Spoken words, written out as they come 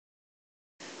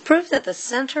Prove that the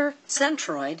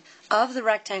centroid of the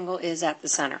rectangle is at the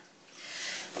center.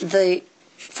 The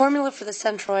formula for the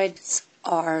centroids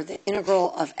are the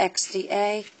integral of x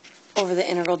dA over the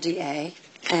integral dA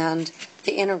and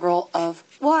the integral of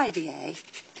y dA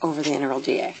over the integral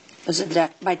dA. Those are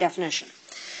by definition.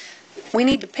 We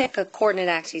need to pick a coordinate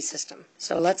axis system.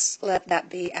 So let's let that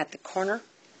be at the corner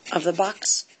of the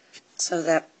box so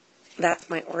that's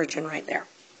my origin right there.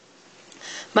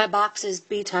 My box is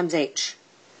b times h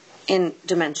in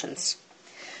dimensions.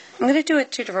 I'm going to do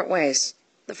it two different ways.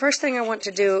 The first thing I want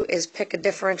to do is pick a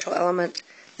differential element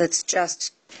that's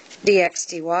just dx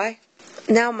dy.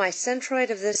 Now my centroid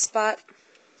of this spot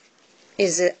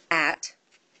is at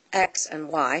x and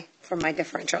y for my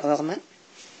differential element.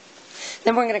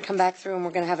 Then we're going to come back through and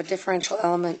we're going to have a differential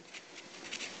element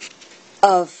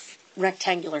of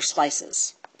rectangular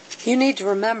slices. You need to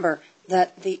remember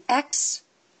that the x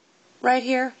right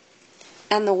here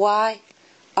and the y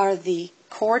are the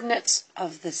coordinates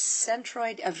of the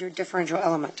centroid of your differential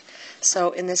element.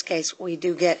 So in this case, we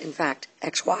do get, in fact,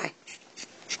 xy.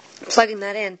 Plugging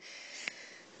that in,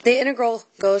 the integral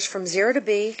goes from 0 to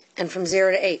b and from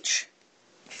 0 to h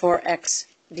for x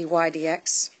dy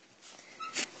dx.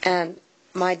 And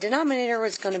my denominator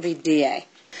is going to be dA.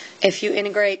 If you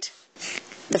integrate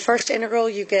the first integral,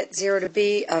 you get 0 to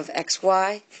b of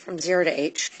xy from 0 to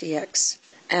h dx,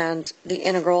 and the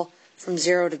integral from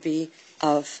 0 to b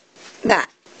of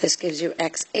that. This gives you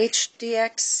xh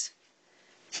dx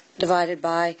divided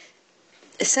by,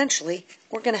 essentially,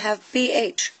 we're going to have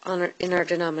bh in our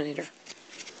denominator.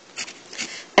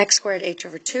 X squared h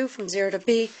over 2 from 0 to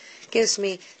b gives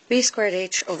me b squared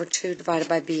h over 2 divided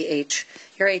by bh.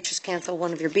 Your h's cancel,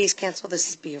 one of your b's cancel, this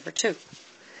is b over 2.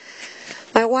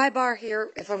 My y bar here,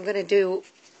 if I'm going to do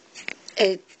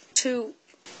a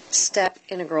two-step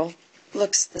integral,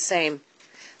 looks the same.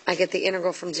 I get the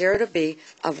integral from 0 to b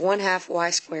of 1/2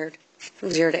 y squared from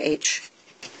 0 to h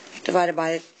divided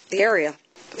by the area.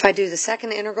 If I do the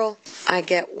second integral, I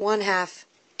get 1/2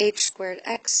 h squared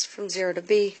x from 0 to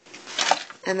b,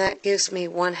 and that gives me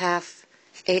 1/2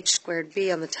 h squared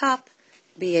b on the top,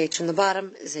 bh on the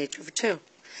bottom is h over 2.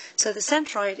 So the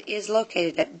centroid is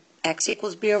located at x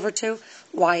equals b over 2,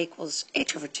 y equals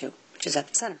h over 2, which is at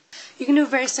the center. You can do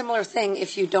a very similar thing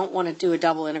if you don't want to do a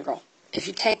double integral. If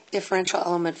you take differential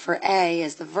element for A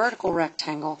as the vertical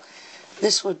rectangle,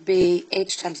 this would be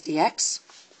h times dx.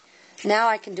 Now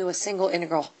I can do a single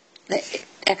integral. The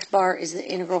x bar is the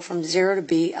integral from 0 to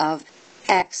b of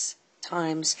x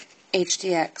times h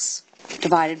dx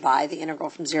divided by the integral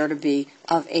from 0 to b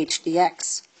of h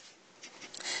dx.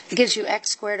 It gives you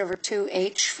x squared over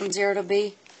 2h from 0 to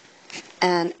b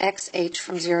and xh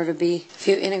from 0 to b. If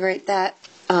you integrate that,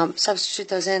 substitute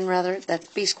those in rather, that's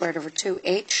b squared over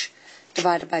 2h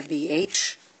divided by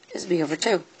bh is b over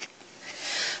 2.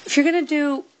 If you're going to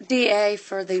do dA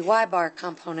for the y bar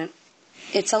component,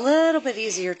 it's a little bit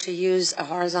easier to use a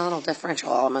horizontal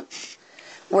differential element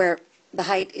where the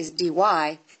height is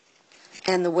dy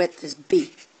and the width is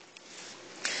b.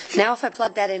 Now if I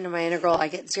plug that into my integral, I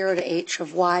get 0 to h of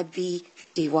yb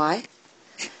dy,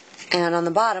 and on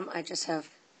the bottom I just have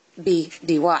b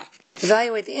dy.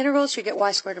 Evaluate the integrals, you get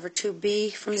y squared over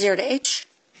 2b from 0 to h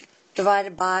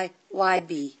divided by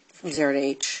yb from 0 to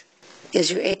h. Gives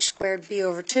you h squared b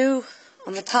over 2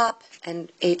 on the top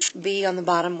and hb on the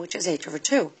bottom, which is h over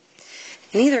 2.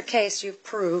 In either case, you've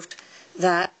proved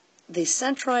that the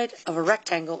centroid of a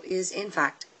rectangle is, in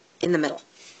fact, in the middle.